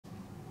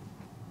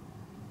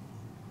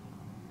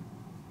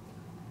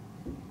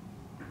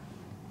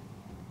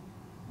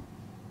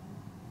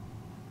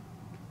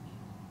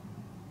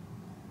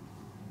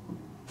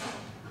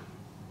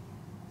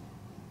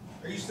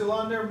still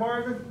on there,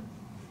 Marvin?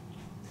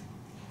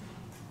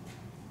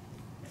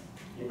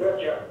 You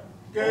betcha.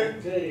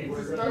 Okay, We're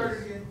we're start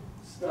gonna again.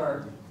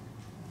 start.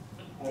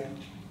 I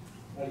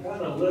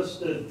kind of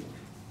listed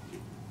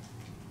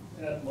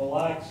at Mille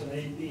Lacs in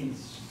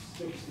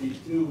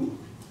 1862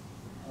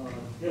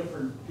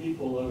 different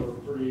people that were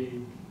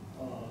pretty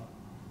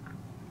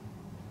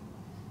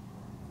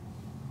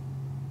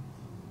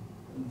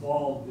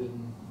involved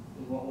in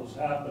what was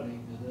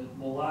happening. And at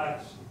Mille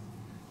Lacs,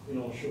 you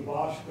know,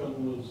 Shabashkin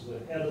was the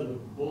head of the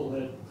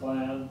Bullhead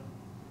clan,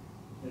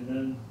 and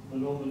then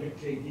Menominee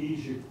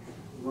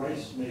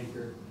rice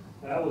maker,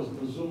 that was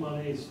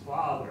Mizumane's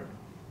father.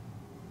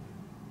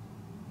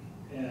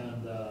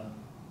 And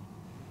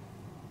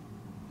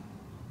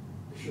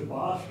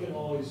Shabashkin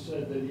always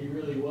said that he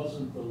really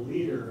wasn't the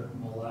leader at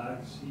Mille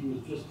Lacs, he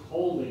was just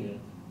holding it.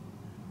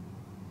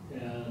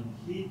 And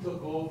he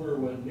took over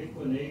when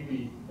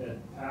Miigwech had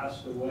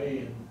passed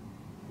away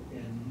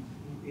in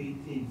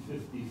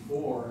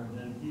 1854, and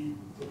then he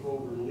took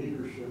over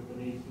leadership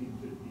in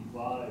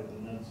 1855,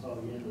 and that's how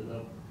he ended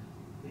up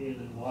being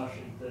in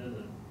Washington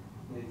and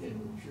making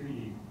the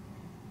treaty.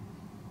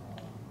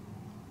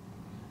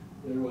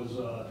 There was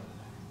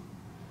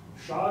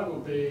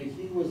Ojibwe,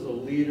 he was a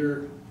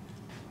leader,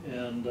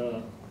 and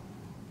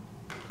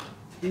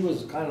he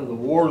was kind of the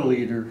war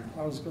leader.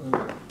 I was going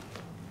to...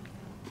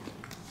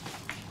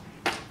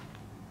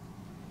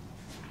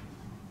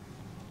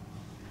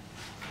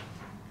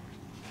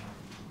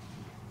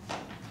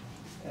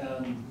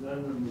 And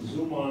then the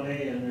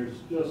Mizumanees, and there's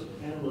just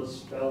endless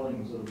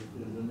spellings of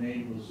the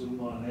name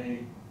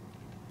Mizumanees,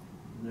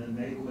 and then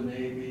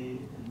Miigwech,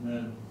 and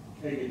then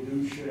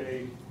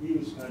Kegadushe. He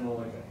was kind of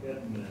like a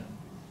headman.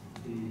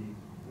 He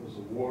was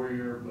a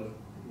warrior, but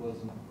he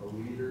wasn't a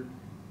leader.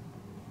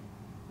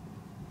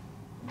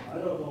 I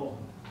don't know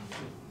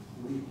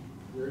if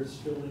there's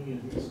still any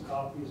of these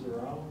copies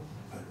around.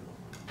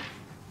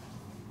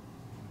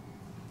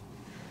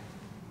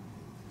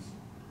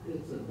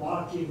 It's a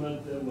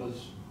document that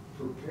was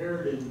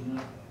prepared in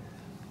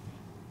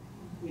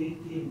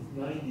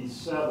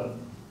 1897,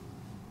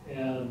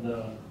 and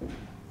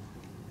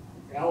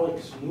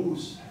Alex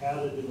Moose had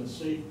it in a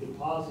safe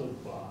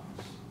deposit box.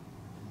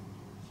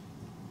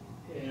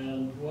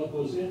 And what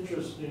was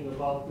interesting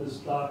about this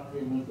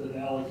document that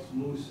Alex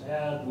Moose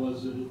had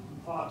was that it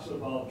talks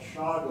about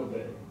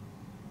Ojibwe.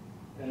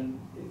 And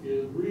if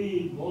you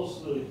read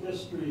most of the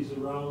histories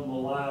around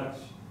Mille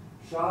Lacs,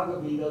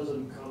 Ojibwe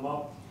doesn't come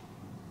up,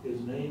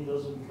 his name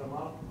doesn't come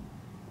up.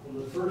 And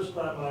the first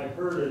time I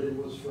heard it, it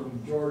was from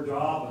George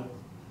Abbott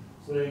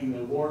saying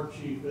the war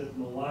chief at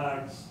Mille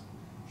Lacs,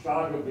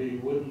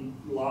 Ojibwe, wouldn't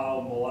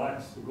allow Mille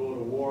Lacs to go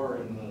to war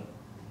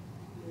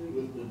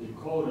with the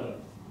Dakota,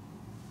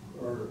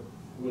 or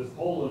with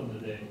Poland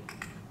today.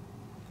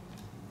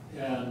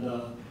 And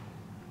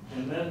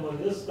then when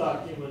this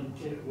document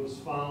was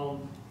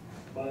found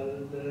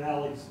that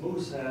Alex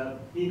Moose had,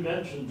 he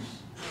mentions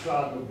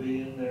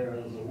Ojibwe in there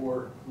as a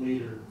war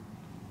leader.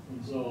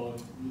 And so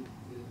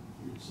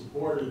it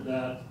supported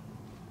that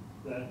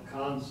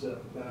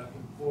concept back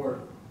and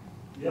forth.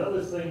 The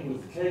other thing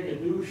with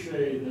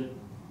Kegadushe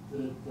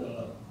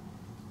that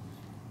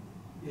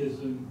is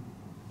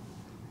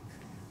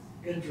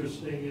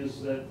interesting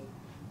is that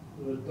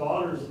the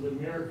Daughters of the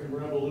American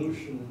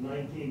Revolution in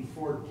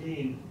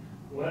 1914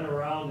 went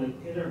around and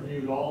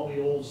interviewed all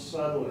the old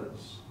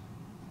settlers.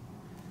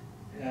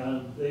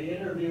 And they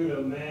interviewed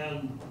a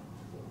man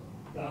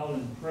down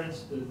in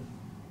Princeton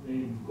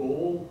named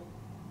Gold.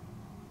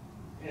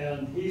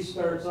 And he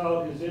starts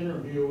out his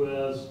interview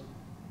as,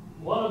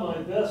 one of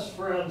my best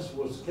friends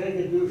was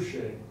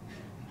Kegadushe.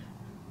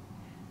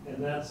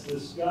 And that's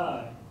this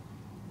guy.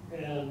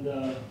 And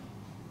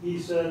he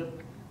said,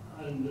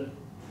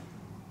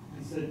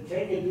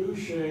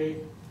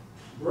 Kegadushe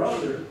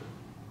brother,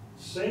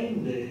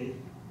 same day,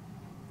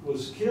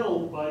 was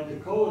killed by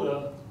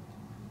Dakota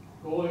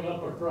going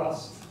up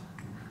across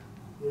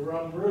the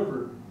Rum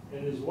River,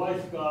 and his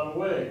wife got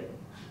away.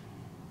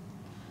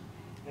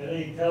 And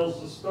he tells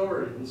the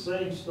story, the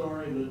same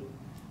story that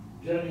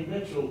Jenny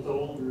Mitchell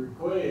told, or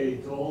Quay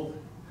told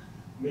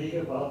me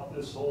about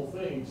this whole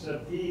thing,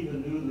 except he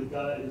even knew the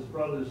guy, his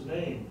brother's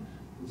name.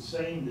 The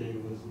same day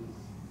was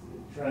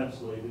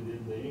translated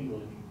into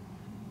English.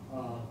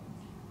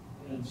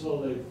 And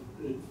so it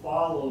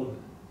followed,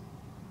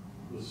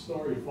 the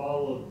story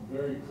followed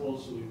very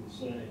closely the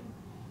same.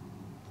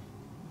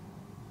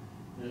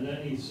 And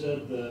then he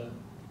said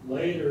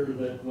later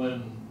that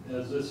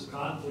as this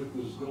conflict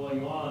was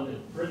going on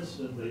at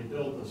Princeton, they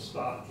built a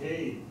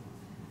stockade.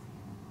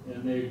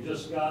 And they'd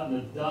just gotten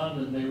it done,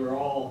 and they were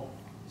all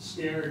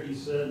scared, he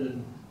said.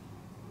 And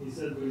he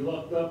said, we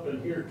looked up,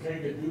 and here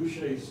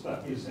Kegadushe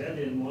stuck his head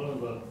in one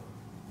of the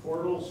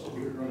portals that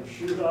we were going to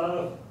shoot out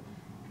of.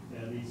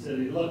 And he said,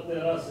 he looked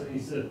at us, and he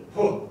said,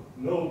 "Pooh,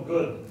 no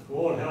good,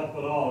 won't help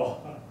at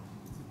all."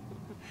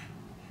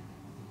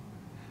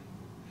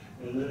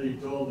 And then he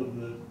told them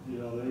that, you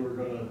know, they were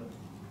going to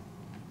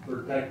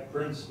protect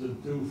Princeton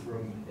too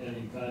from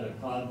any kind of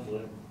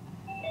conflict.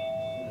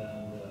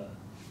 And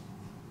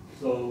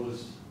so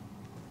it's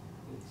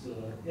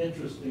it's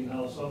interesting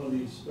how some of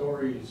these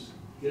stories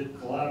get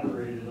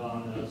collaborated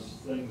on as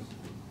things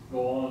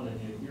go on and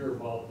you hear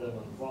about them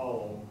and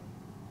follow.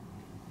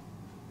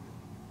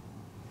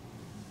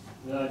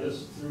 And I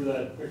just threw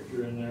that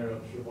picture in there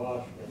of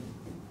Shabashkin.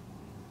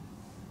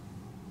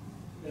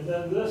 And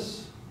then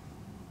this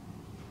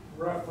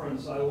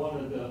reference I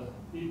wanted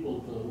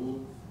people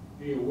to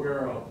be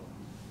aware of.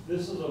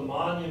 This is a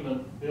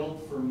monument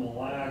built for Mille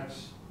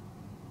Lacs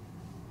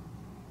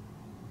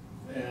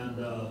and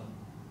the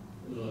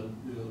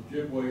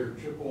Ojibwe or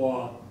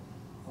Chippewa,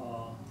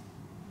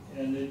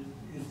 and it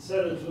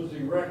said it was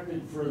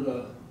erected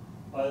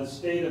by the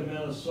state of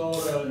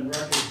Minnesota in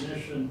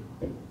recognition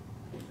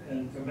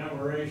and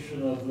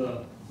commemoration of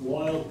the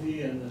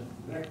loyalty and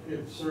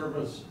effective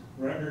service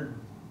rendered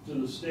to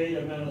the state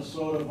of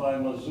Minnesota by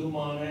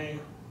Mazumane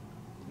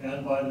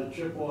and by the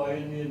Chippewa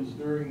Indians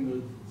during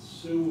the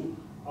Sioux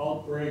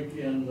outbreak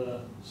in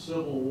the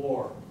Civil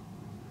War.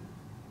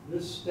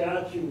 This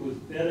statue was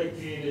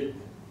dedicated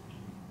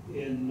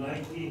in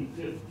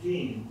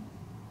 1915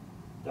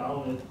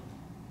 down at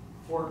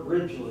Fort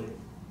Ridgely,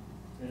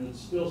 and it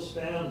still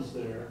stands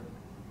there.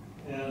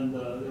 And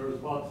there was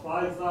about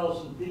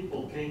 5,000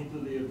 people came to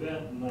the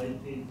event in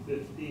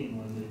 1915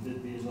 when they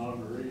did the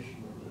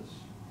inauguration of this.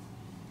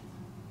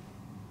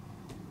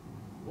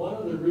 One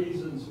of the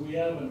reasons we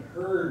haven't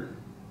heard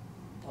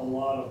a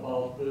lot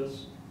about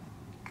this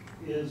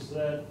is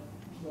that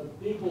the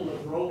people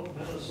that wrote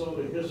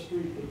Minnesota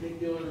history,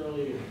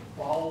 particularly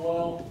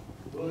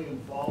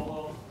William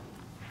Falwell,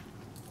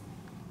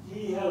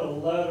 he had a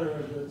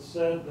letter that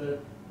said that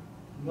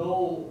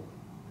no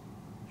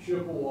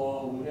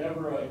Chippewa would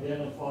ever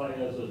identify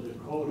as a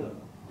Dakota.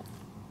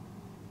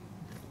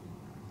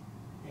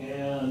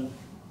 And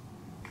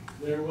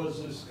there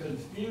was this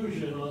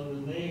confusion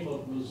on the name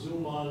of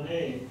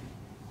Mazumane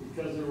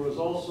because there was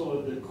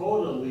also a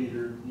Dakota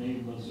leader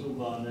named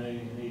Mazumane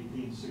in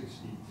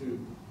 1862.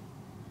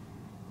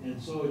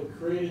 And so it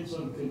created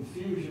some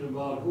confusion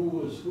about who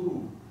was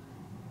who.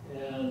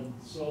 And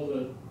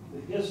so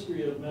the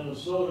history of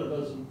Minnesota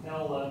doesn't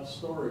tell that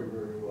story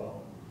very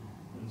well.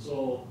 And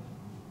so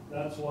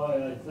that's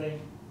why I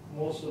think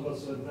most of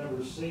us have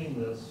never seen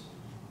this.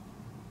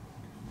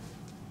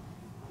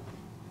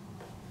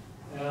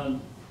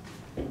 And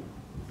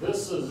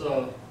this is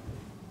a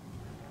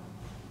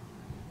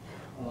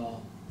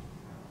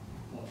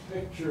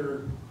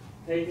picture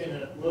taken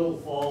at Little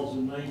Falls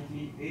in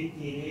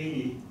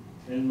 1880,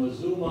 and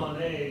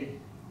Mazumane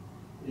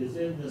is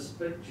in this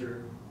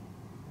picture.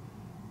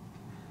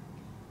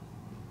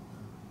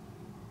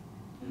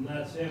 And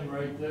that's him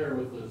right there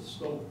with the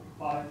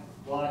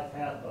black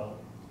hat on.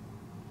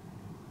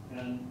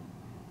 And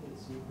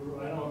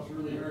I know it's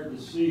really hard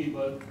to see,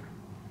 but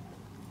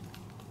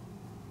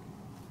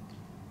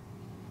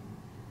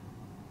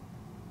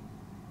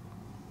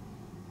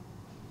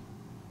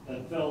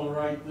that fellow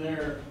right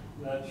there,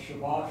 that's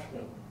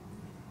Shabashkin.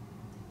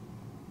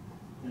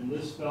 And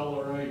this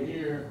fellow right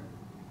here,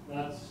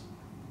 that's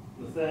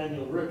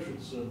Nathaniel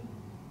Richardson,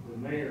 the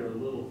mayor of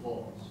Little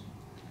Falls.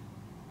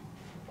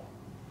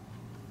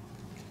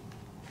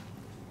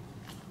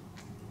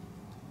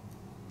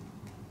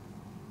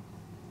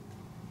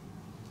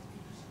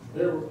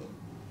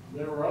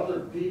 There were other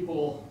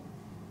people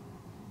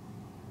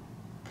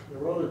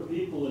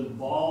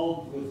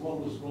involved with what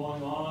was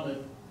going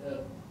on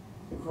at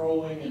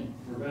Crow Wing and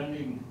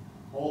preventing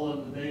Hole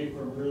in the Day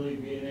from really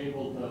being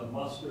able to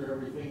muster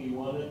everything he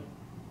wanted.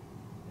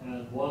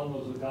 And one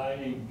was a guy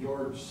named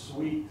George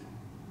Sweet,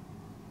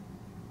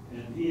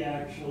 and he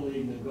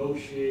actually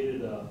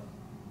negotiated a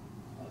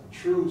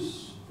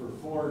truce for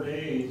 4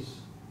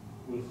 days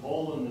with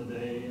Hole in the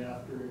Day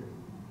after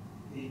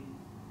the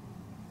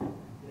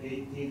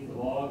 18th of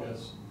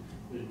August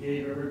that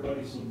gave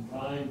everybody some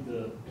time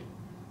to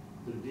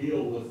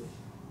deal with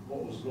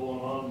what was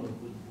going on with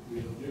the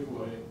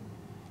Ojibwe.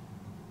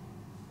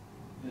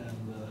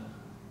 And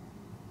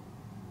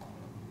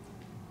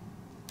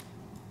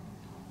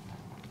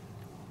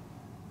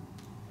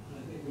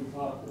I think we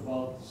talked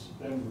about the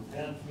September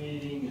 10th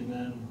meeting, and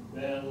then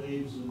Van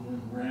leaves, and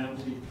then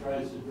Ramsey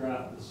tries to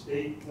draft the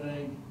state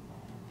thing.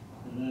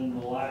 And then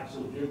Mille Lacs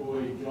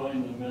Ojibwe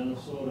joined the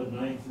Minnesota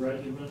 9th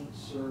Regiment,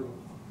 served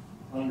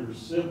under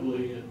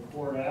Sibley at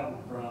Fort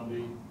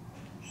Abercrombie.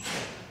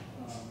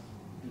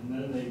 And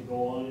then they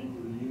go on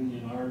into the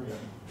Union Army.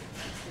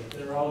 But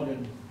they're out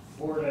in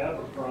Fort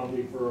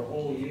Abercrombie for a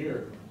whole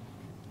year.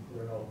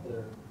 They're out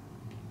there.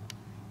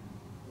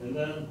 And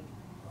then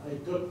I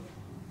took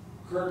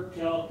Kurt,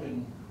 Kelk,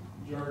 and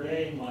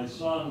Jourdain, my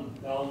son,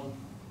 down,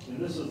 and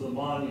this is the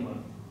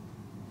monument,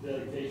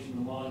 dedication of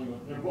the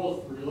monument. They're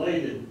both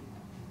related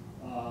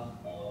to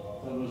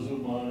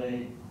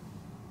Mazumane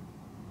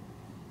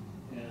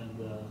and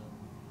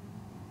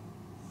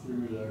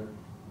through there.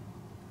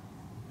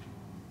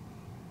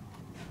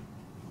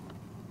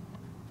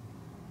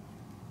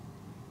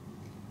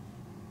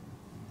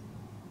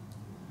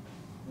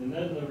 And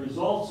then the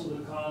results of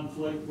the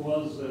conflict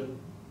was that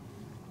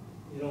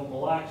you know,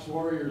 Mille Lacs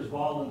warriors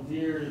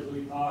volunteered, as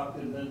we talked,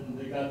 and then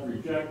they got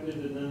rejected,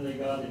 and then they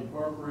got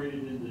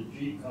incorporated into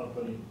G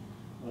Company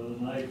of the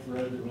 9th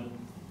Regiment.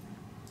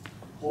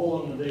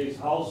 Hole in the Day's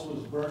house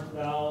was burnt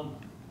down.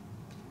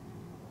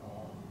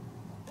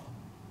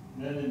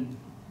 Then in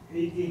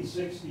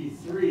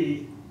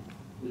 1863,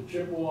 the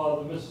Chippewa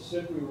of the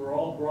Mississippi were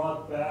all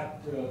brought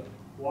back to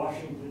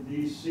Washington,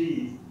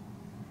 D.C.,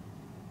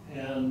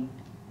 and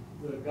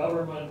the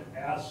government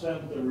asked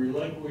them to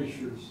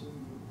relinquish or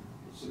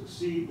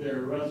succeed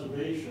their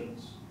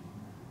reservations,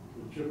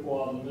 the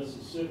Chippewa of the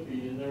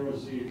Mississippi, and there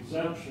was the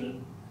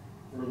exemption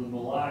for the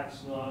Mille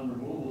Lacs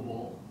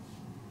non-removable.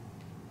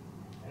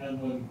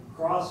 And when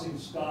Crossing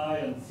Sky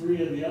and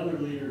 3 of the other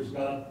leaders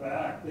got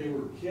back, they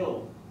were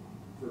killed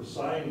for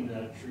signing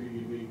that treaty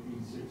of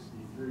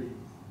 1863.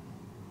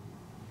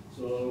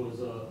 So it was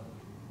a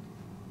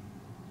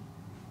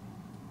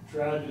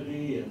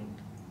tragedy and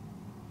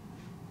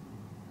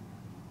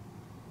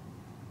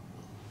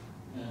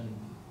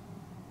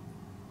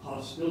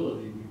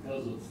hostility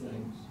because of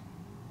things.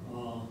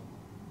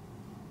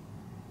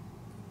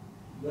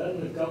 Then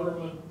the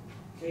government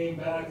came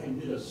back and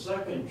did a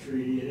second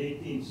treaty in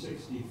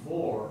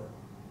 1864.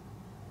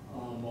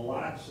 Mille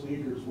Lacs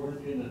leaders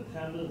weren't in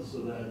attendance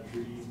of that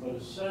treaty, but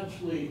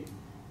essentially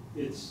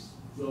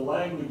the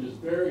language is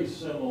very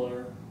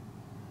similar.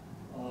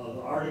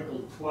 The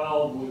Article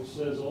 12, which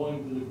says,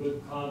 owing to the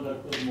good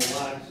conduct of the Mille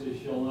Lacs, they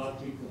shall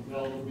not be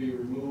compelled to be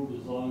removed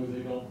as long as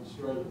they don't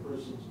destroy the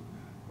person's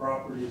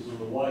properties of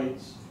the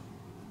whites.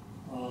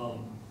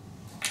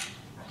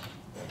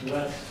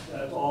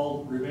 That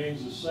all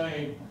remains the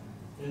same.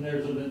 And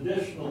there's an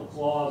additional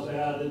clause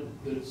added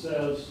that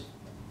says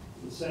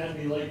the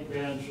Sandy Lake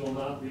Band shall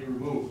not be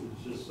removed.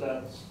 It's just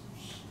that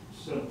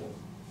simple.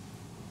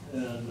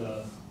 And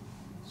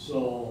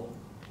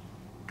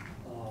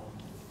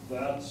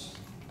that's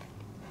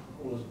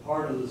was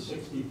part of the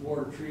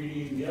 64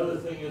 treaty. The other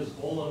thing is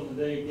Hole in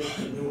the Day gets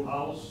a new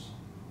house.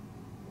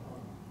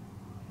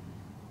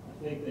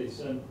 I think they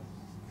set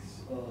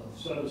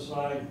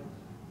aside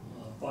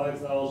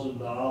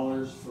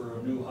 $5,000 for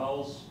a new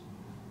house.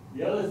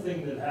 The other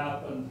thing that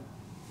happened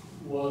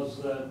was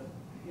that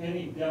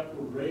any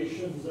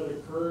deprivations that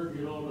occurred,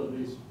 you know, to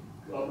these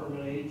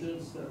government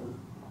agents that were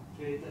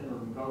taken or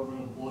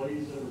government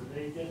employees that were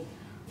taken,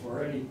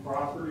 or any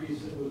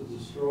properties that was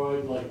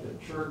destroyed, like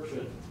the church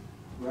at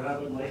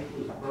Rabbit Lake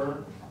was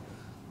burnt.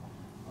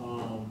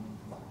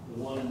 The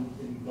one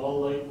in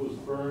Gull Lake was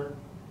burnt.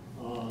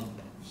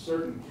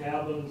 Certain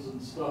cabins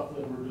and stuff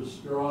that were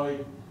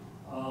destroyed.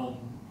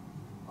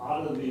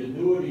 Out of the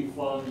annuity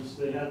funds,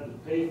 they had to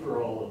pay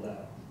for all of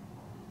that.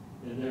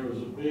 And there was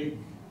a big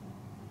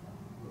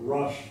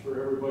rush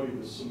for everybody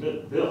to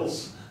submit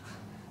bills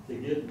to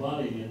get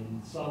money,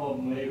 and some of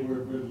them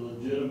were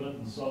legitimate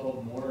and some of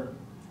them weren't.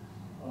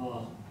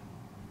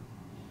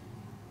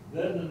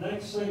 Then the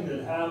next thing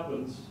that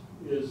happens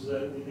is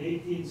that in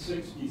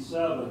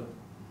 1867,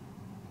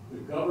 the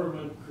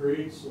government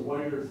creates the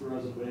White Earth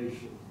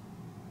Reservation.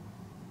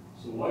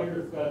 So White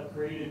Earth got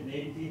created in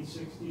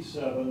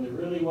 1867. There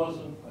really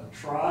wasn't a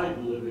tribe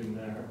living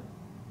there.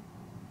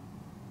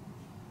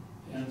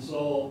 And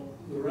so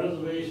the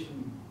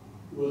reservation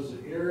was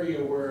the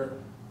area where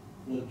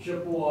the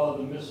Chippewa of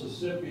the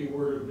Mississippi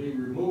were to be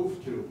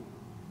removed to.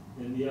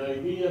 And the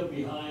idea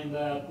behind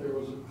that, there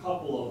was a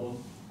couple of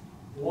them.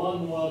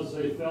 One was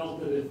they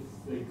felt that if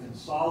they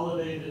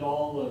consolidated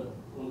all the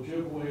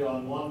Ojibwe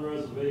on one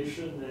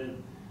reservation,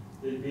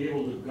 they'd be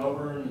able to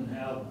govern and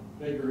have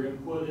bigger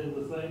input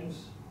into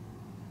things.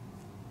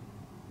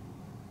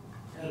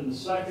 And the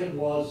second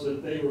was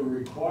that they were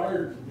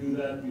required to do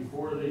that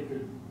before they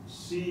could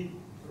cede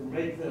or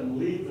make them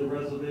leave the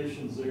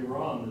reservations they were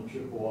on, the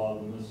Chippewa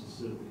of the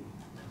Mississippi.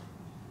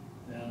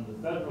 And the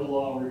federal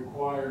law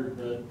required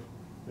that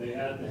they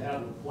had to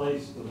have a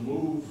place to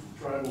move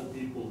tribal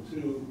people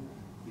to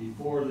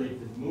before they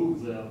could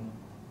move them.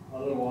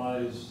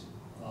 Otherwise,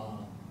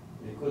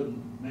 they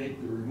couldn't make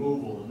the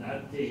removal, and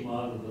that came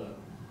out of the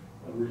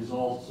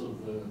results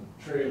of the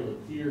Trail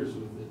of Tears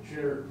with the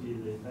Cherokee.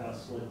 They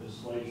passed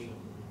legislation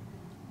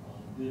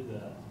that did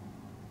that.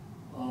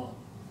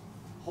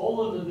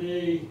 Hole in the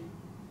Day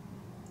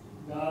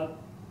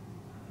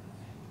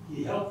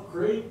he helped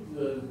create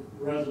the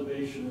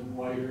reservation in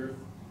White Earth,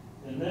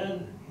 and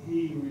then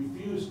he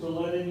refused to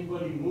let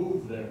anybody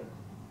move there.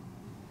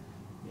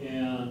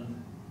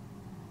 And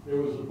there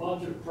was a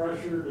bunch of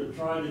pressure to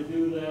try to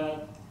do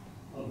that.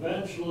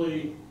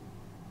 Eventually,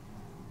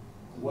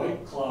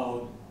 White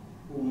Cloud,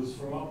 who was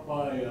from up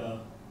by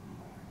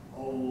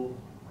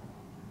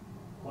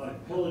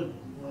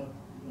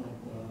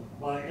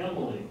by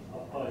Emily,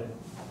 up by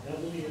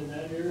Emily in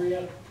that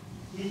area,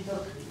 he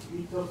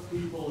took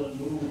people and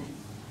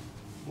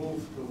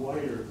moved to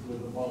White Earth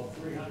with about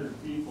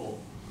 300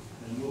 people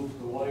and moved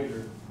to White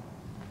Earth.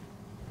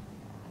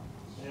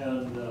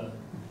 And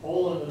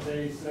Hole in the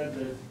Day said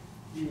that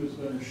he was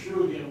going to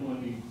shoot him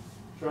when he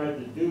tried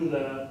to do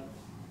that,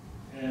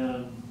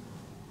 and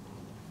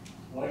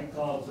White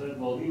Cloud said,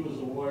 well, he was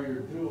a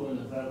warrior too, and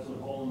if that's what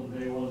Hole in the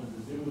Day wanted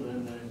to do,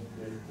 then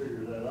they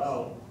figured that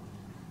out.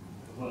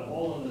 But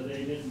Hole in the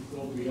Day didn't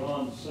go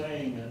beyond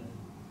saying it.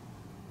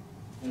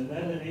 And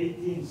then in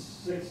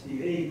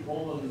 1868,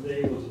 Hole in the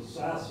Day was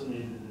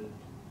assassinated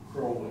at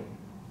Crow Wing.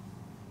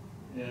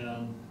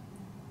 And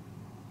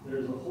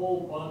there's a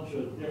whole bunch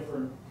of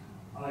different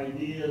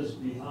ideas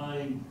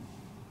behind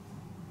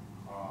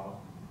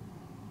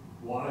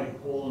why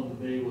Hole in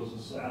the Day was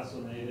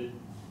assassinated.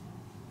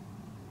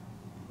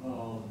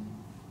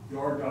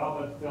 George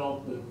Abbott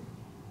felt that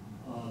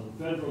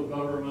the federal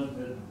government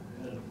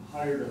had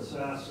hired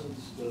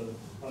assassins to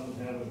come and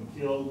have him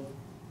killed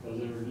because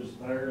they were just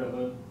tired of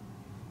him.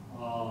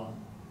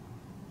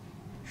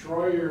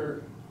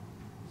 Troyer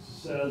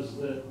says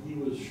that he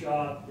was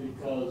shot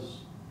because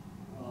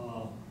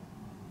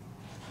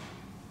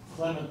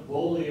Clement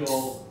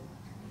Bolio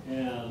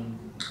and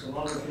some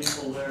other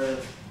people there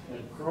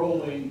at Crow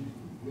Wing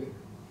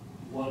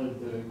wanted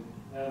to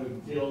have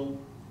him killed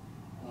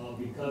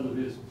because of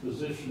his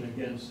position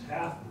against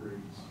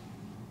half-breeds.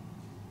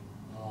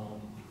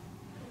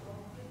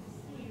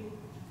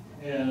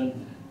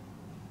 And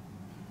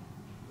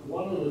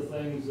one of the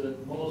things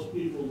that most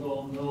people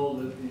don't know,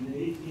 that in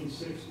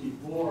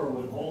 1864,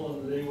 when Hole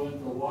in the Day went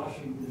to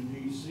Washington,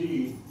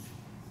 D.C.,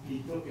 he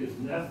took his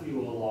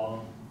nephew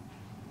along,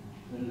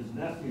 and his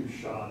nephew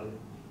shot him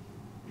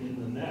in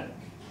the neck.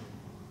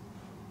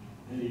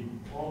 And he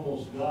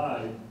almost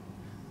died.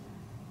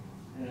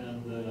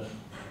 And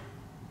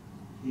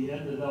he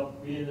ended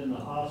up being in the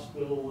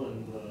hospital,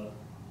 and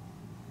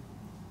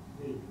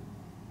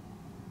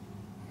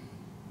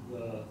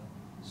the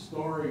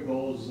story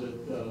goes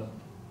that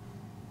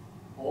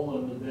Hole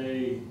in the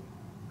Day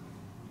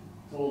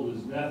told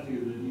his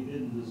nephew that he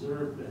didn't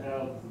deserve to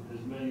have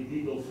as many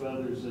eagle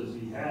feathers as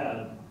he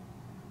had,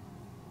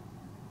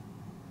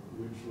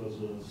 which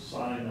was a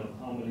sign of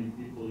how many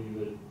people you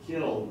had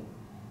killed.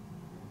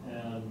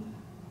 And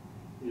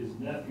his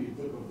nephew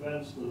took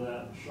offense to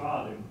that and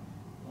shot him.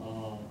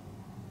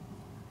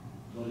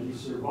 But he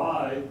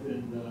survived,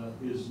 and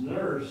his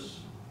nurse,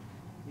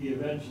 he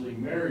eventually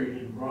married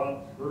and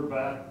brought her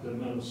back to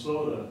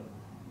Minnesota.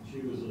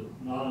 She was a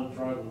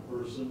non-tribal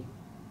person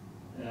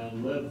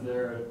and lived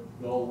there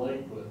at Bell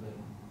Lake with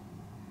him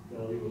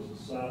until he was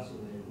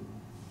assassinated.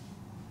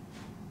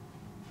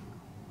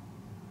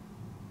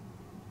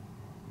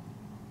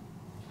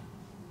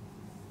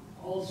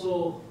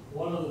 Also,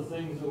 one of the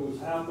things that was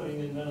happening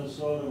in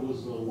Minnesota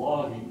was the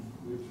logging,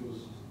 which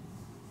was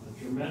a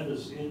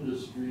tremendous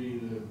industry.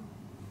 The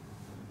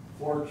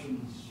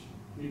fortunes,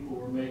 people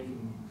were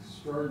making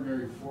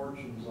extraordinary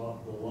fortunes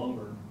off the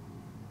lumber.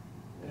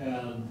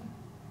 And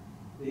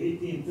the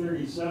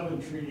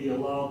 1837 treaty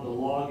allowed the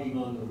logging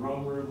on the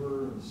Rum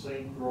River and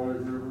St. Croix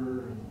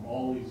River, and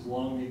all these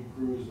logging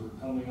crews were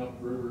coming up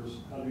rivers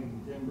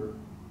cutting timber.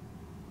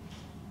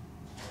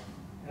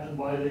 And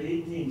by the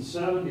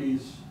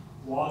 1870s,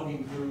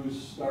 logging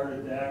crews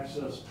started to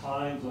access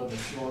tines on the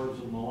shores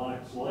of Mille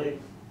Lacs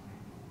Lake.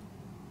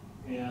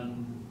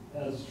 And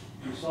as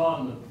you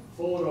saw in the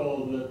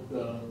photo, that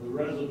the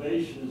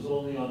reservation is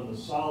only on the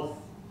south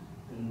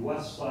and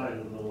west side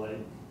of the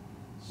lake.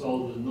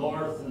 So the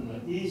north and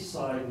the east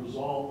side was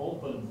all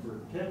open for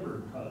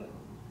timber cutting.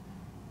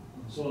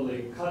 And so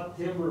they cut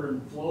timber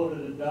and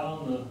floated it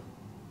down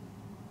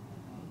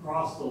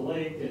across the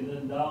lake and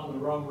then down the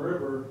Rum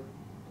River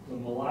to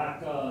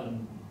Malacca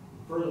and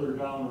further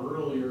down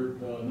earlier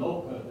to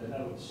Anoka to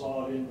have it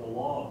sawed into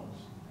logs.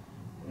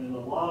 And a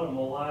lot of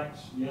Mille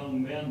Lacs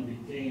young men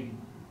became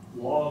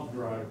log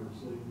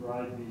drivers. They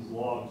drive these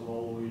logs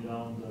all the way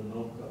down to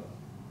Anoka.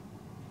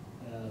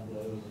 And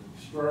it was an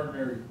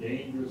extraordinary,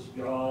 dangerous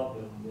job,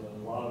 and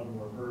a lot of them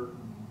were hurt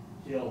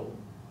and killed.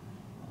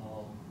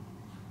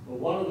 But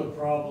one of the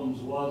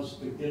problems was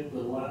to get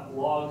the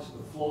logs to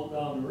float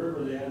down the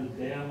river, they had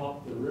to dam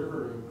up the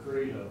river to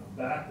create a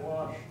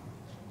backwash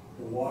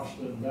to wash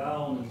them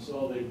down. And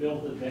so they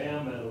built a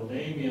dam at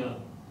Onamia,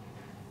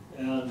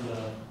 and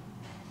the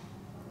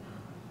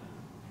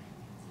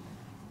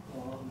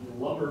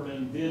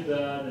lumbermen did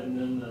that, and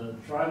then the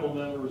tribal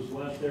members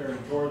went there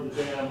and tore the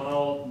dam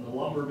out, and the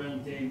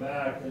lumbermen came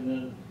back, and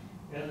then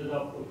ended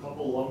up a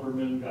couple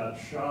lumbermen got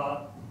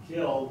shot and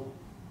killed.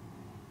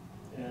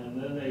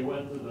 And then they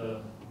went to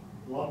the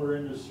lumber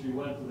industry,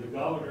 went to the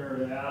governor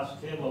to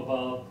ask him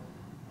about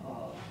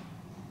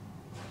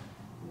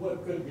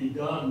what could be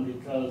done,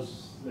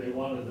 because they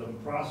wanted them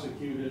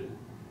prosecuted.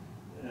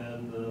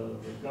 And the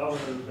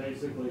governor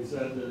basically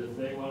said that if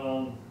they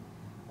went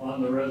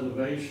on the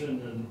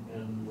reservation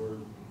and were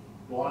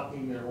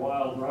blocking their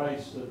wild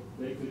rice, that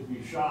they could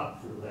be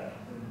shot for that,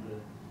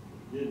 and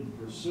didn't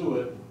pursue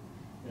it,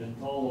 and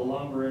told the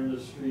lumber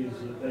industries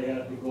that they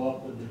had to go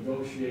up and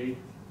negotiate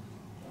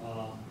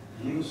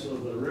use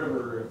of the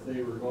river if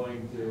they were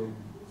going to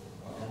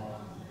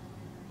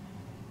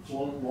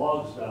float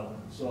logs down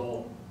it.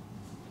 So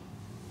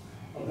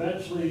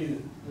eventually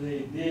they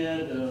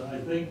did. I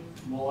think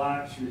Mille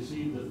Lacs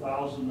received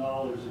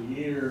 $1,000 a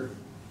year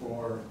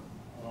for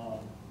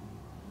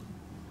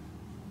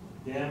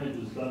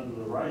damages done to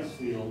the rice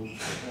fields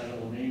at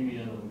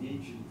Onami and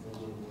Ogeechee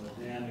because of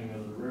the damming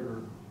of the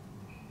river.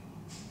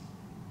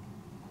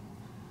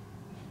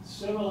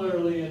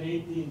 Similarly, in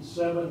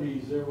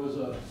 1870s, there was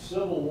a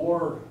Civil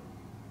War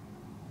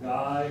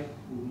guy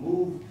who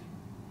moved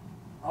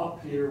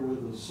up here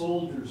with a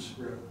soldier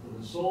script.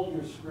 And the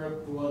soldier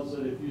script was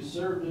that if you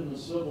served in the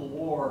Civil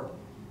War,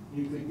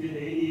 you could get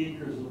 80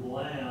 acres of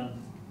land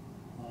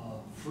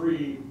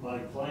free by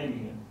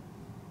claiming it.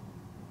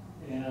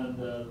 And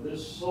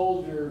this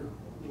soldier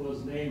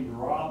was named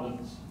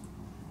Robbins.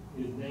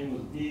 His name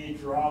was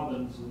D.H.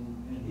 Robbins,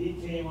 and he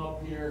came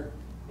up here,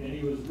 and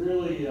he was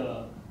really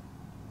a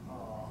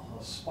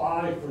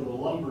spy for the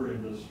lumber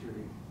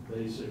industry,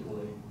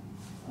 basically.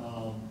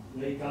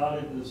 They got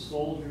him this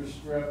soldier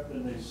script,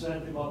 and they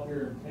sent him up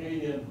here and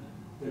paid him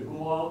to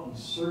go out and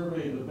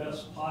survey the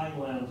best pine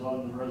lands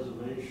on the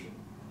reservation.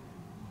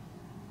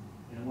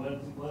 And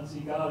once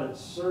he got it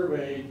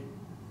surveyed,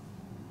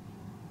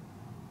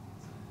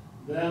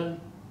 then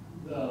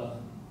the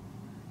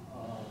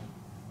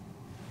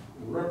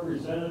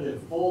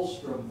Representative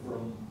Folstrom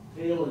from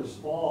Taylor's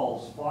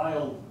Falls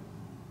filed,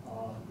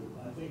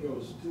 I think it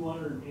was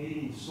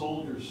 280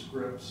 soldier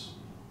scripts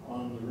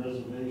on the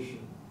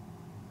reservation,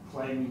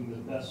 claiming the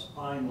best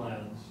pine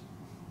lands.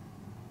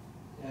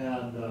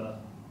 And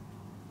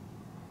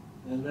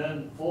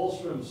then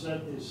Folstrom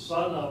sent his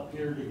son up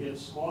here to get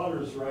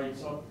squatters'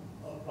 rights up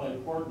by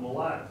Port Mille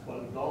Lacs, by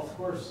the golf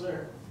course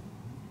there.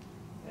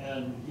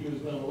 And he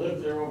was going to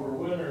live there over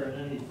winter, and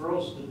then he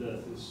froze to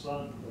death, his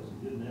son, because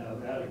he didn't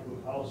have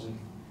adequate housing.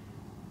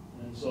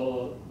 And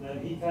so then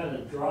he kind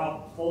of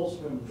dropped,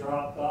 Folstrom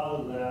dropped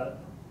out of that,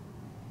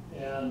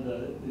 and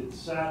it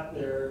sat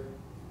there.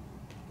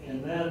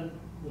 And then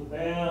the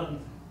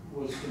band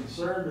was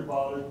concerned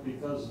about it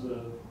because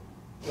the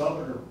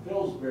Governor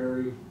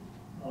Pillsbury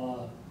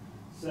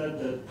said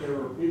that there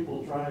were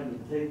people trying to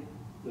take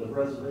the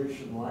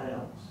reservation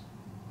lands.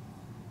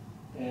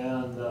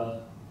 And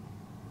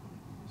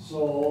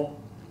so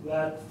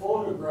that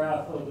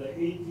photograph of the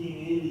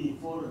 1880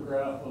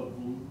 photograph of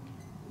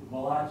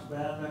Mille Lacs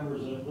Band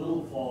members at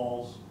Little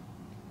Falls,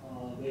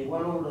 they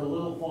went over to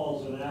Little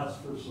Falls and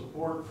asked for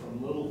support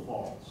from Little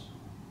Falls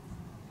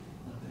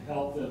to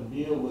help them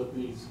deal with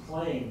these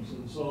claims.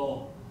 And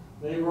so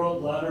they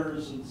wrote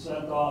letters and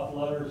sent off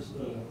letters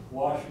to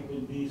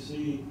Washington,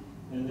 D.C.,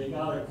 and they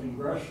got a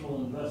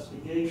congressional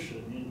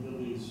investigation into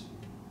these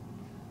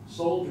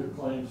soldier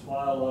claims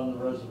filed on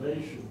the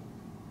reservation.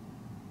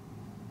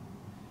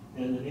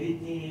 And in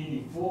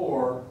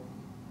 1884,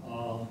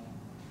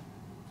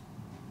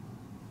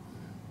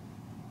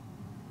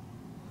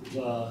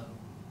 the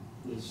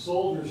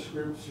soldier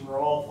scripts were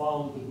all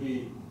found to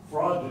be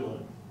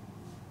fraudulent,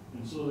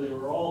 and so they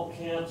were all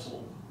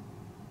canceled.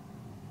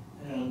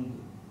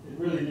 And it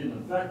really didn't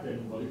affect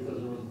anybody because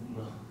there was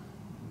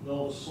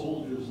no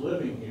soldiers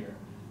living here.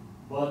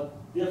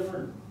 But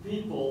different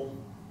people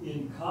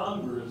in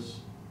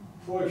Congress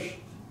pushed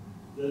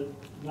that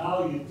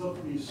now you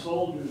took these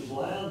soldiers'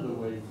 land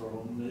away from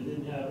them. They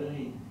didn't have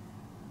any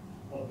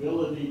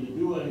ability to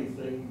do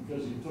anything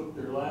because you took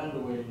their land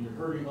away, and you're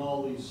hurting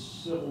all these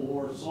Civil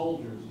War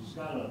soldiers. It's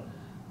kind of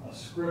a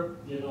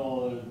script, you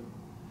know,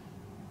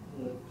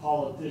 that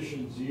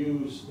politicians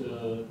use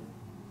to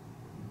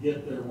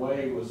get their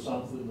way with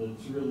something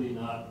that's really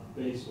not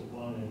based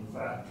upon an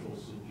factual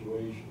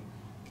situation.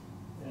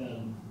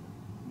 And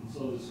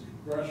so this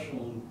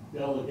congressional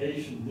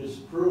delegation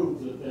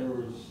disproved that there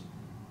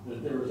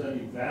was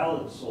any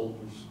valid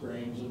soldier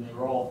claims, and they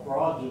were all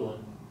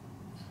fraudulent.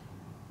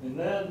 And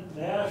then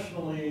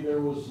nationally,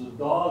 there was the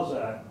Dawes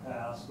Act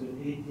passed in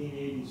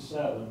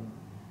 1887,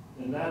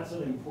 and that's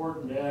an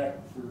important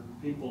act for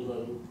people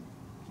to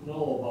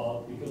know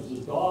about, because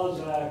the Dawes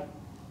Act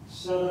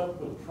set up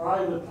to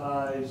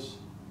privatize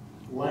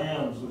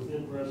lands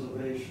within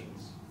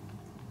reservations.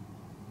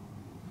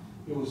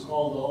 It was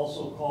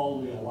also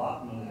called the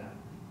Allotment Act.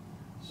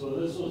 So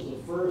this was the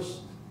first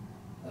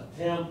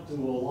attempt to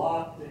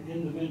allot to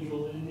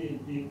individual Indian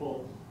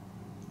people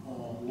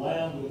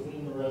land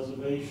within the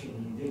reservation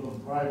and give them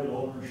private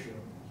ownership.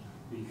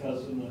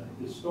 Because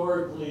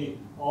historically,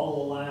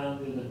 all the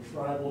land in a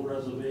tribal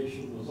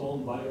reservation was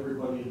owned by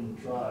everybody in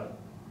the tribe.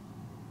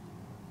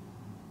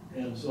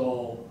 And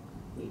so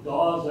the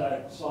Dawes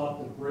Act sought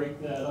to break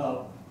that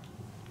up.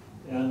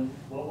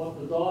 But what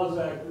the Dawes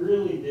Act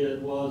really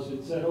did was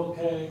it said,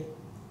 okay,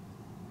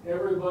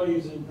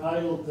 everybody's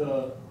entitled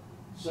to,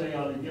 say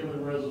on a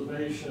given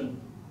reservation,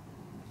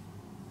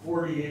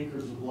 40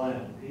 acres of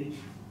land. Each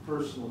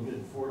person will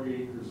get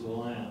 40 acres of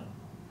land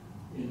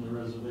in the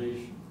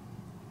reservation.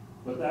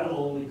 But that'll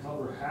only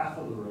cover half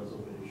of the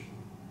reservation.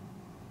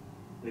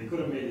 They could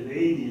have made it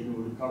 80 and it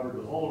would have covered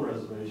the whole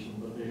reservation,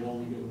 but they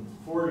only give them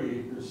 40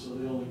 acres, so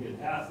they only get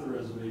half the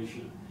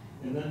reservation.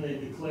 And then they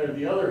declare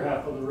the other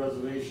half of the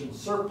reservation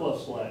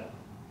surplus land.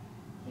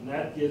 And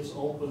that gets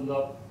opened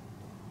up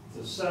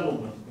to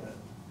settlement then.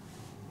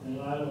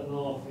 And I don't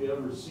know if you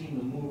ever seen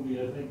the movie,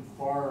 I think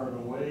Far and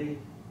Away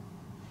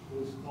it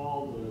was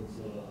called. It's,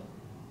 I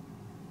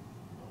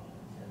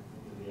can't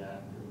think of the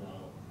actor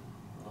now.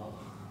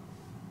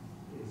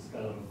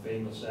 kind of a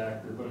famous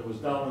actor, but it was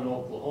down in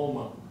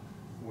Oklahoma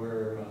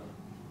where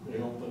they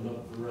opened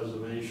up the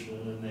reservation,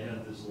 and then they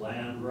had this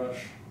land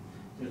rush.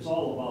 It's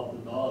all about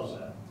the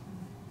Dawes Act,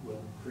 what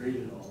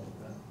created all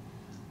of that.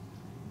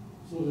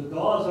 So the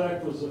Dawes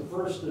Act was the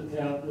first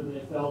attempt, and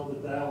they felt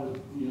that that would,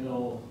 you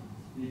know,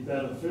 be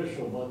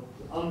beneficial, but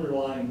the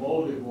underlying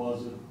motive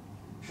was that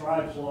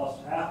tribes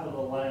lost half of the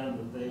land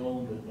that they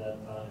owned at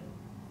that time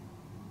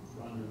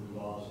under the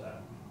Dawes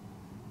Act.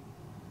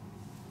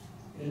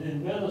 And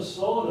in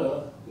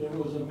Minnesota, there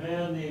was a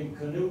man named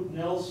Canute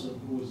Nelson,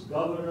 who was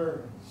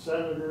governor,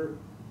 senator.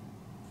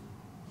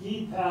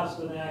 He passed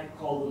an act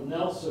called the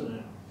Nelson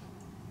Act.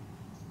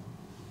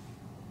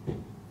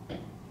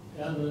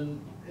 And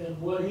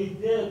what he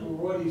did, or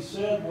what he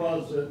said,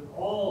 was that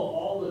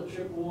all the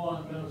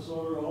Chippewa in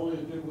Minnesota, all the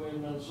Ojibwe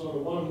in Minnesota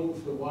want to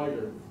move to White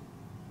Earth.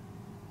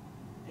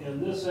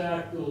 And this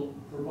act will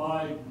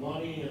provide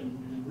money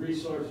and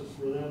resources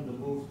for them to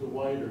move to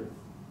White Earth.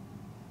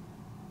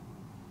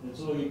 And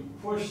so he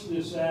pushed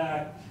this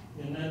act,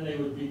 and then they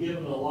would be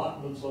given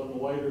allotments on the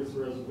White Earth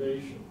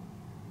Reservation.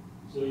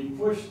 So he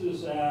pushed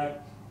this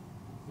act.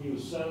 He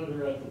was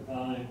senator at the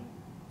time,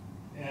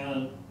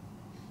 and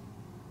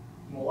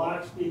Mille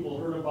Lacs people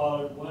heard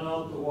about it, went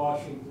out to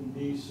Washington,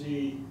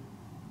 D.C.,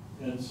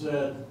 and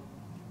said,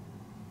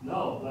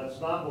 no, that's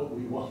not what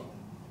we want.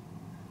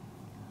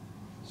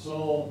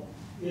 So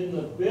in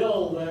the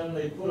bill, then,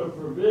 they put a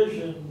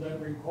provision that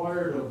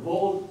required a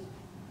vote,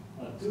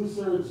 a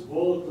 2/3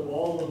 vote of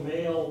all the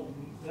male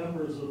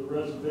members of the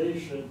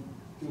reservation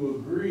to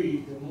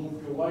agree to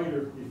move to White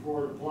Earth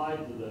before it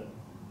applied to them.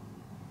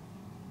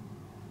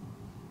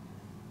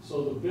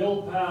 So the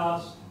bill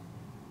passed.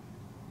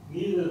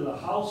 Neither the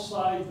House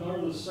side nor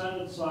the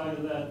Senate side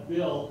of that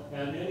bill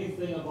had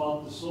anything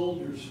about the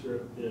soldier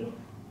script in them.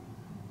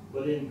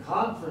 But in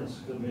conference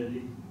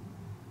committee,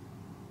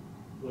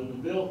 when the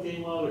bill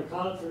came out of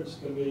conference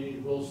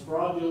committee, those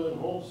fraudulent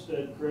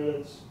homestead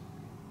credits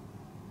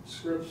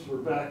scripts were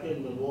back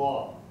in the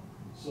law.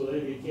 So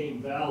they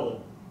became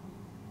valid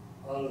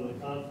out of the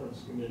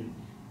conference committee.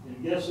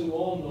 And guess who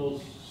owned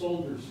those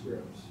soldier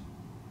scripts?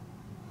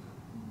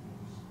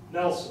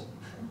 Nelson.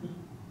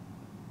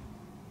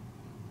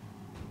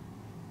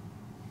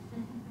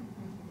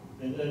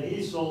 And then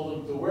he sold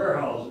them to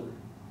Weyerhaeuser.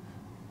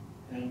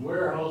 And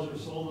Weyerhaeuser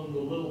sold them to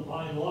Little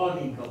Pine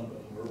Logging Company,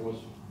 or was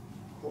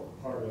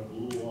part of the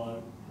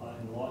Little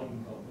Pine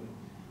Logging Company,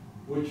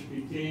 which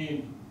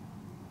became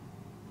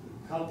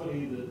the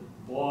company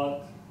that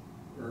bought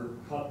or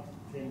cut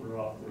timber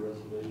off the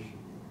reservation.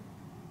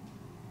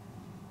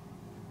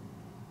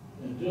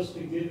 And just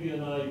to give you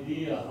an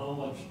idea how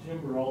much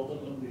timber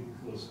ultimately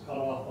was cut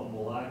off on the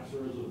Mille Lacs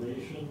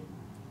Reservation,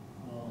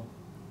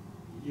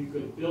 you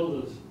could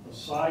build a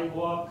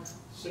sidewalk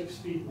 6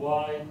 feet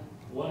wide,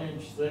 1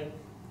 inch thick,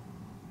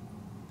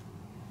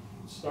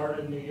 start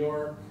in New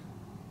York,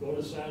 go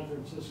to San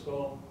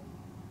Francisco,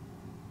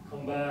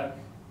 come back,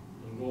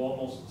 and go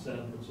almost to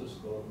San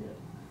Francisco again.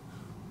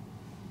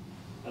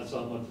 That's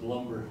how much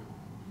lumber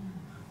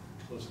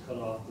was cut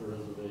off the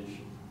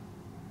reservation.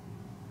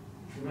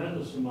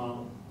 Tremendous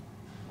amount.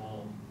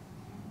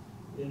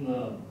 In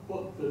the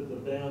book that the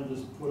band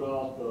just put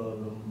out, the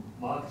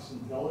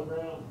Moccasin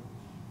Telegram,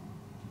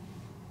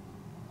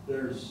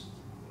 there's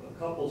a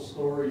couple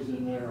stories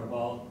in there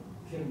about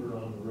timber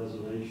on the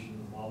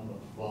reservation, how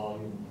much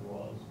volume there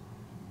was.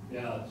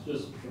 Yeah, it's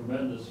just a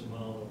tremendous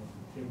amount of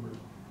timber.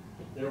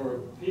 There were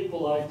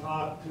people I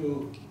talked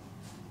to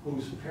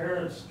whose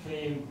parents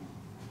came,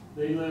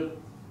 they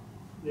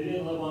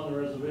didn't live on the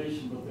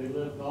reservation, but they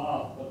lived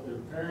off, but their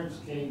parents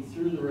came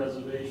through the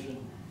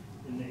reservation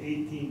in the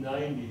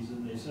 1890s,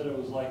 and they said it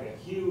was like a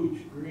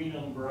huge green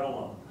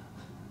umbrella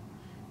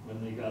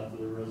when they got to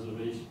the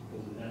reservation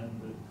because it hadn't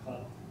been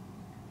cut.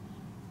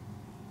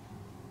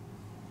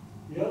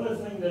 The other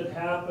thing that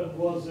happened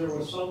was there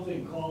was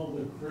something called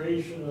the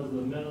creation of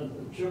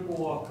the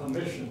Chippewa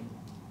Commission.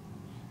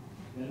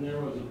 And there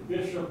was a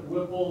Bishop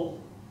Whipple,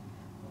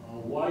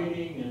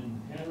 Whiting,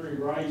 and Henry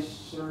Rice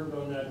served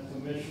on that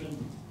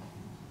commission.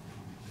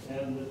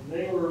 And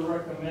they were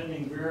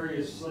recommending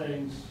various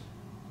things.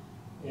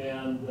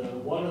 And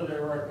one of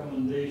their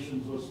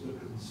recommendations was to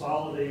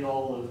consolidate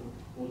all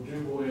the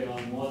Ojibwe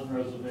on one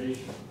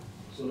reservation.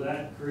 So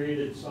that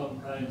created some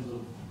kinds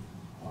of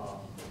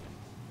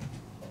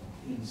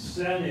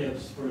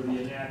incentives for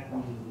the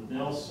enactment of the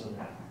Nelson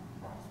Act.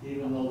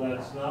 Even though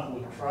that's not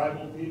what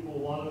tribal people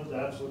wanted,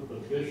 that's what the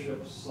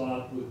bishops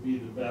thought would be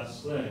the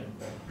best thing.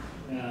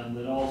 And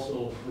it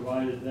also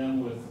provided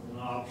them with an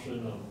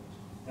option of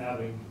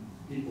having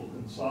people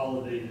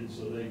consolidated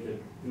so they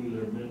could do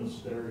their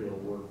ministerial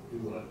work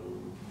too, I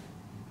believe.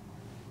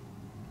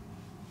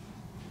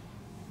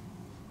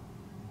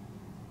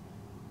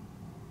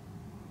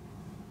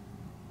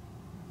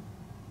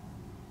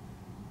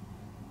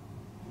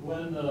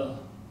 When the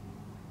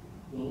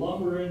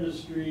lumber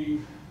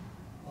industry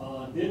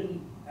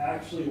didn't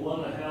actually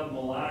want to have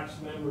Mille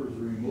Lacs members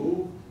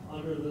removed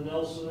under the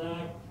Nelson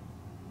Act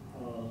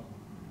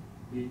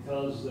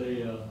because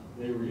they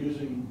were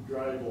using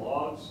dried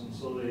logs, and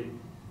so they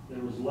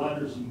there was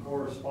letters and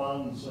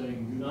correspondence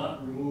saying, do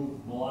not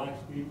remove Mille Lacs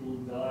people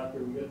until after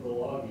we get the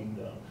logging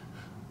done.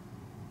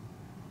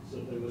 So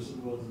it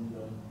wasn't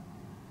done.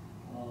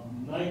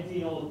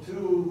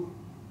 1902,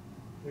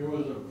 there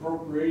was an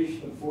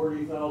appropriation of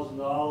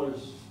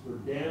 $40,000 for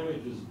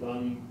damages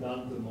done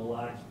to Mille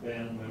Lacs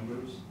Band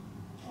members.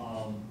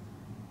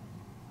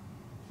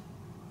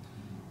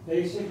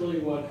 Basically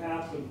what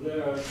happened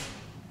there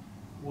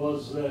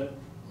was that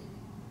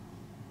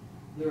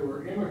there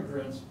were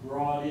immigrants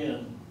brought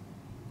in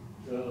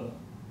to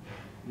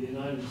the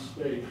United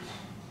States,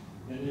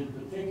 and in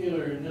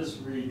particular in this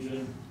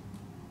region,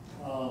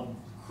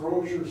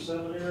 Crozier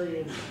Seminary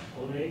in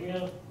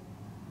Onega,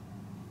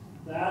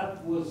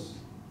 that was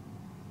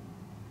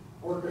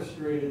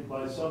orchestrated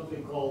by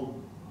something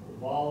called the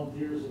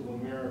Volunteers of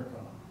America.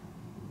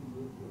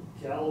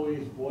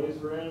 Callaway's Boys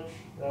Ranch,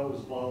 that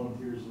was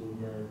Volunteers of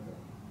America.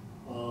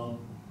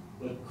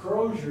 But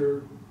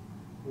Crozier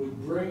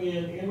would bring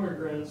in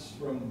immigrants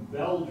from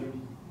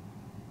Belgium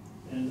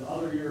and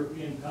other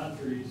European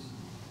countries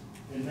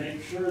and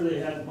make sure they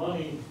had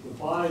money to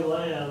buy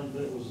land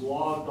that was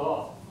logged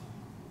off.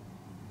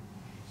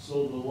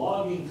 So the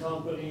logging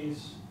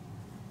companies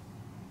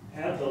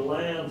had the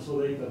land so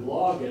they could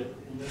log it,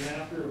 and then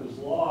after it was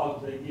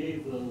logged, they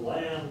gave the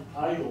land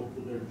title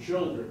to their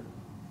children.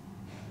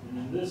 And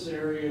in this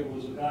area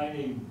was a guy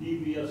named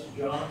D.B.S.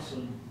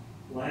 Johnson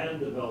Land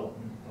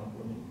Development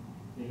Company,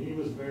 and he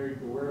was married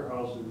to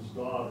Weyerhaeuser's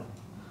daughter.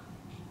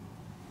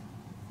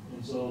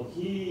 And so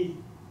he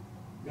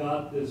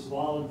got this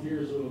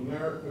Volunteers of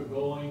America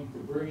going to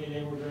bring in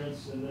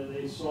immigrants, and then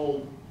they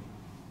sold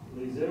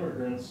these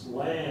immigrants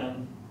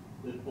land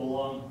that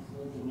belonged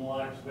to Mille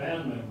Lacs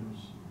Band members.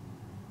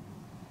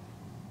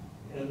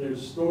 And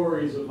there's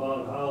stories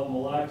about how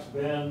Mille Lacs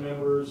Band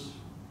members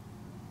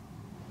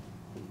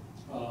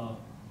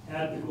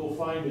had to go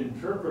find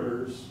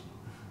interpreters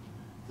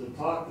to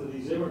talk to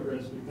these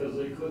immigrants because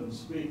they couldn't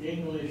speak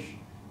English.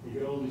 They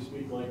could only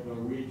speak like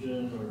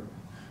Norwegian or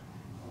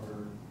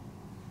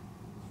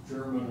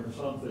German or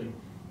something.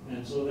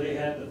 And so they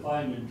had to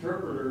find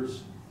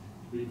interpreters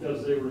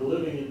because they were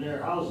living in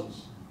their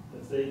houses.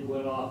 If they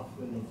went off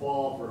in the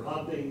fall for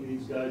hunting,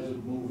 these guys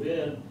would move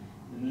in,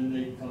 and then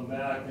they'd come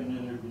back, and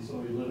then there'd be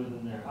somebody living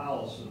in their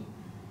house.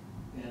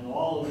 And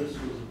all of this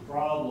was a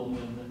problem,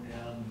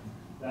 and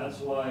that's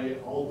why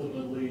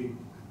ultimately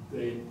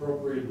they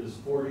appropriated this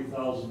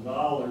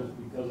 $40,000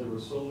 because there were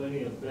so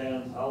many of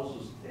Band's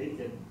houses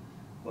taken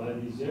by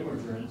these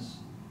immigrants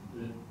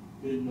that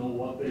didn't know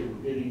what they were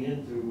getting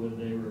into when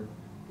they were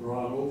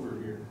brought over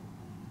here.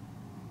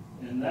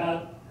 And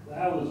that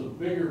was a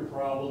bigger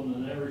problem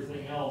than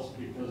everything else,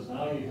 because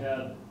now you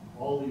had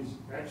all these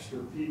extra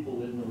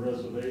people in the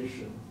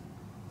reservation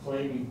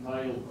claiming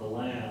title to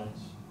lands.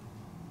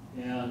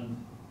 And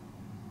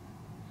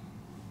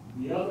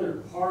the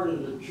other part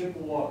of the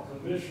Chippewa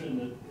Commission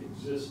that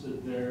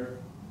existed there,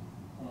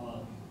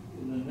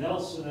 in the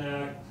Nelson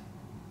Act,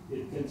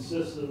 it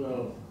consisted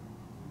of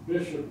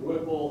Bishop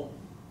Whipple,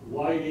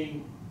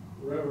 Whiting,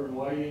 Reverend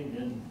Whiting,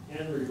 and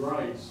Henry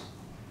Rice.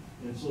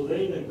 And so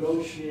they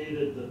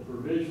negotiated the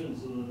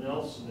provisions of the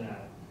Nelson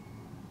Act.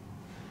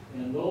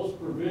 And those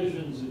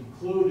provisions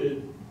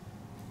included,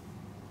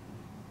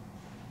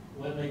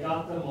 when they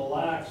got to Mille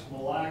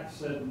Lacs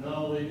said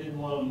no, they didn't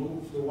want to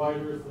move to White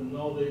Earth, and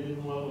no, they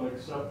didn't want to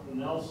accept the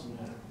Nelson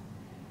Act.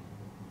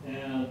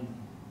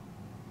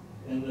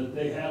 And that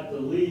they had to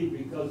leave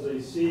because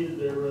they ceded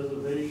their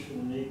reservation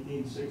in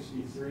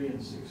 1863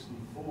 and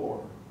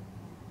 64.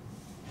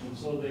 And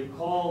so they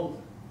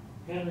called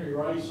Henry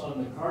Rice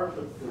on the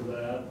carpet for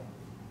that,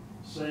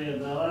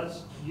 saying, now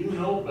you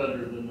know better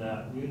than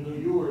that.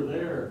 You were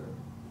there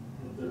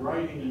at the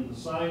writing and the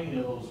signing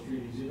of those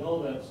treaties. You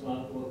know that's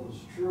not what was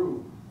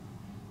true.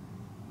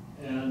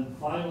 And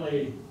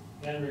finally,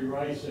 Henry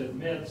Rice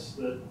admits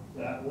that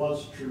that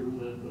was true,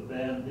 that the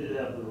band did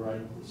have the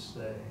right to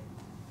stay.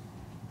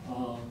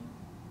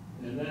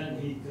 And then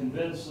he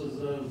convinces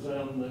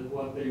them that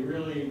what they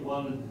really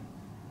wanted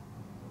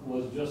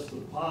was just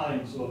the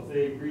pine, so if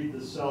they agreed to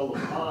sell the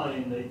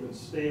pine, they could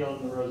stay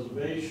on the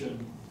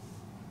reservation,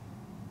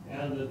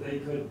 and that they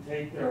could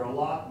take their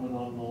allotment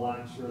on the Mille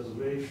Lacs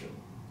reservation.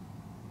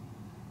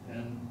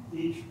 And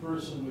each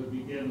person would be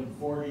given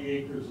 40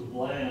 acres of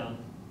land.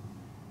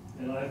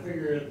 And I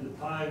figure at the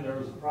time there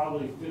was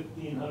probably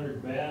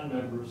 1,500 band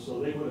members, so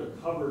they would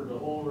have covered the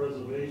whole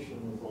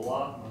reservation with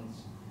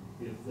allotments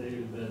if they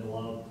had been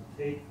allowed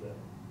to take them,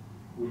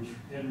 which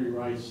Henry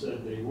Rice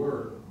said they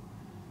were.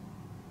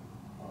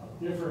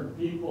 Different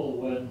people,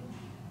 when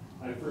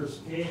I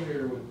first came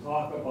here, would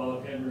talk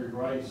about Henry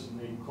Rice, and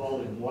they'd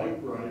call him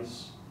White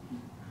Rice.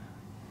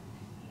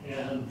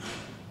 And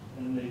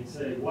they'd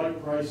say,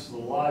 White Rice the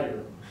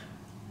liar.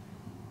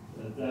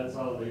 That's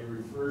how they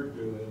referred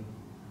to him.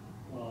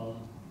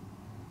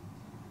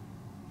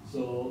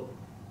 So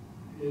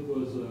it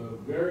was a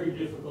very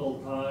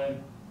difficult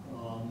time.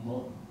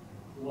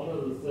 One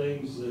of the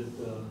things that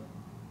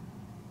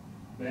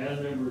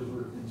band members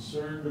were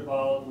concerned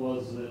about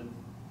was that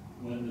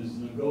when these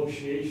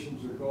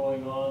negotiations were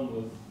going on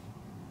with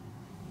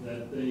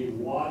that they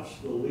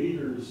watched the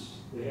leaders.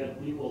 They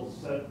had people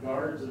set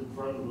guards in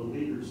front of the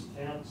leaders'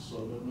 tents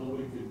so that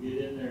nobody could get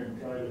in there and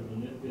try to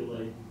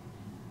manipulate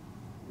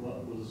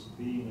what was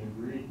being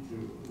agreed to.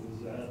 It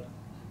was that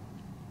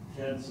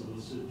tense of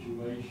a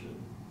situation.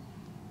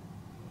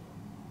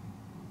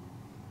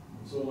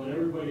 And so when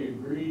everybody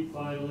agreed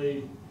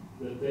finally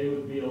that they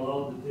would be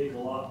allowed to take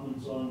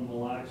allotments on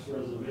Mille Lacs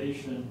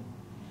Reservation,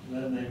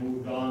 then they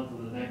moved on to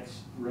the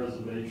next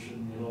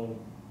reservation, you know,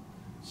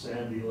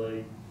 Sandy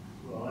Lake.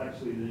 Well,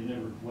 actually, they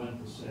never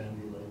went to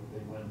Sandy Lake.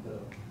 They went to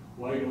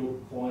White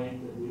Oak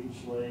Point at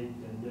Leech Lake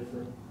and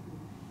different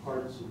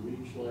parts of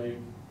Leech Lake.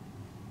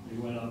 They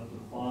went up to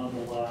Fond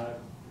du Lac,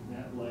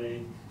 Net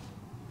Lake.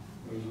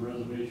 There was a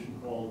reservation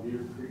called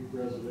Deer Creek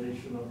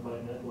Reservation up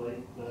by Net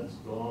Lake. That's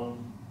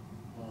gone.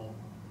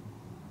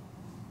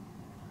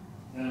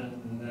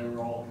 And they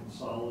were all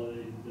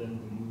consolidated, then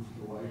we moved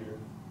to White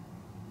Earth.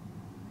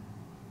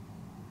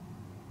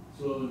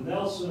 So the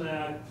Nelson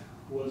Act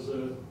was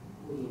a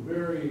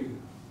very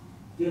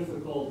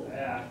difficult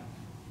act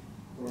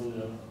for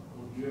the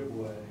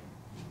Ojibwe.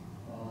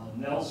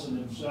 Nelson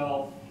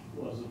himself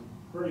was a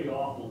pretty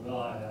awful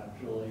guy,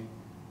 actually.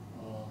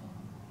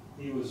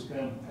 He was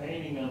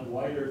campaigning on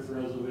White Earth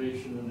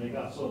Reservation, and they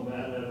got so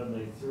mad at him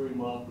they threw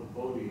him off the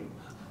podium.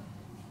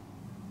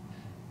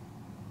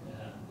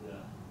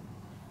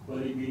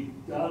 But he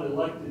got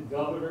elected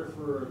governor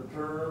for a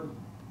term,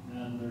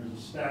 and there's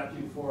a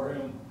statue for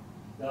him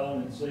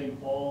down in St.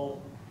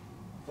 Paul,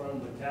 in front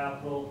of the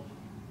Capitol,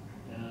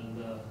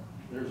 and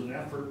there's an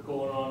effort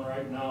going on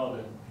right now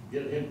to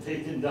get him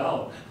taken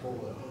down, pull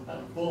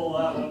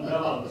that one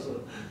down.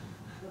 So,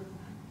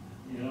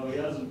 you know, he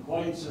hasn't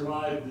quite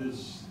survived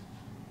his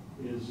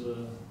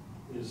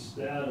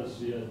status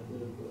yet,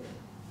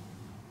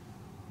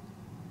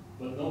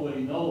 but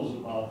nobody knows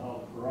about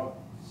how corrupt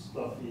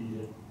stuff he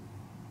had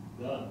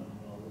done.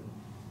 You know.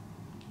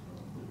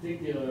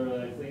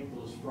 Particularly, I think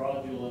those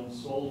fraudulent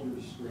soldier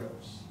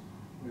scripts.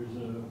 There's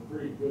a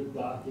pretty good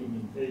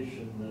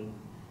documentation that,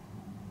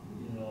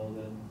 you know,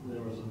 that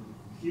there was a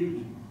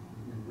huge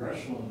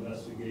congressional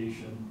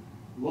investigation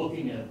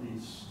looking at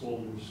these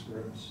soldier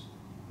scripts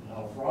and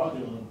how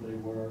fraudulent they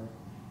were,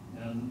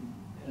 and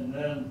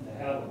then to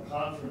have a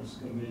conference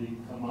committee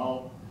come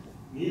out,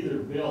 neither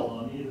bill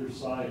on either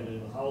side in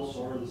the House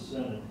or the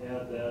Senate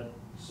had that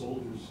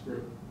soldier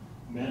script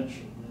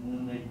mentioned, and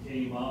then they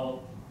came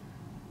out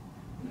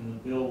and the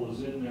bill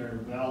was in there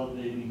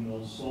validating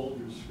those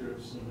soldier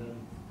scripts, and then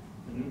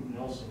Knute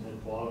Nelson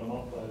had bought them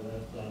up by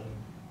that time.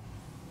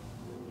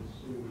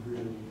 It was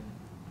really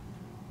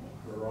a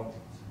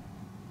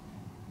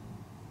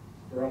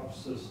corrupt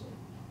system.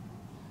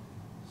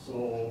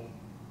 So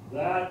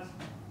that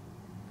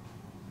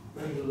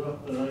brings us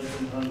up to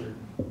 1900.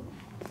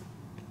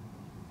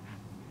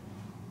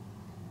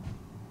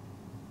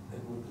 And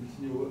we'll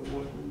continue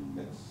what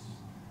next?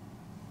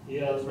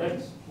 Yeah, the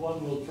next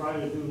one we'll try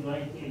to do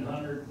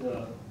 1900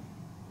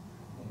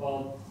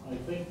 about, I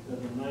think, in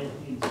the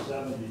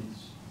 1970s.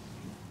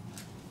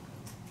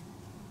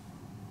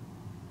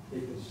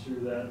 Take us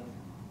through that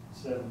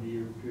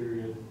 70-year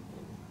period.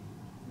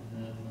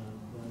 And then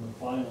the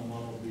final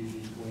one will be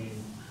between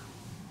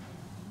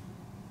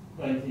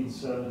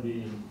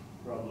 1970 and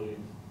probably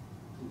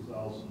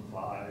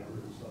 2005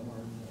 or somewhere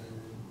in there.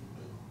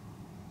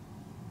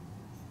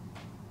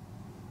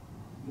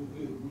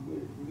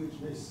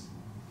 Miigwech,